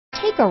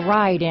Take a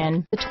ride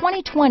in the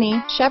 2020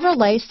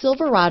 Chevrolet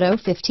Silverado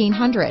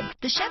 1500.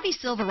 The Chevy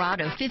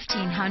Silverado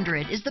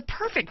 1500 is the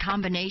perfect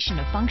combination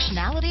of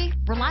functionality,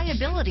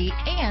 reliability,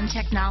 and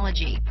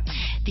technology.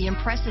 The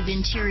impressive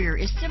interior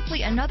is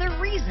simply another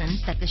reason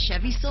that the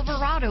Chevy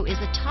Silverado is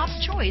a top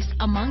choice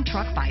among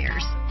truck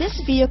buyers.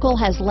 This vehicle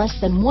has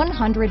less than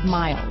 100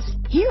 miles.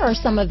 Here are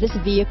some of this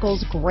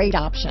vehicle's great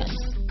options: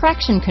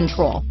 traction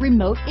control,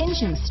 remote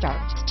engine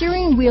start,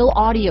 steering wheel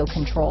audio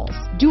controls,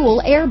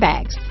 dual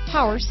airbags,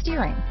 power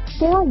steering,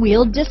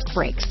 four-wheel disc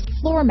brakes,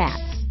 floor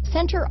mats,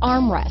 center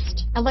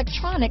armrest,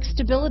 electronic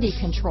stability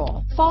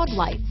control, fog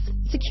lights,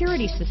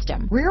 security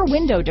system, rear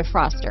window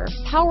defroster,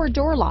 power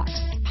door locks,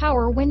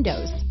 power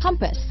windows,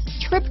 compass,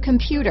 trip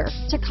computer,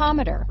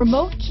 tachometer,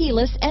 remote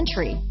keyless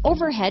entry,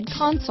 overhead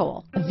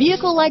console. A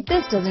vehicle like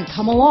this doesn't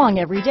come along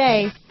every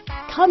day.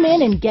 Come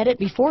in and get it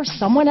before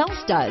someone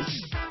else does.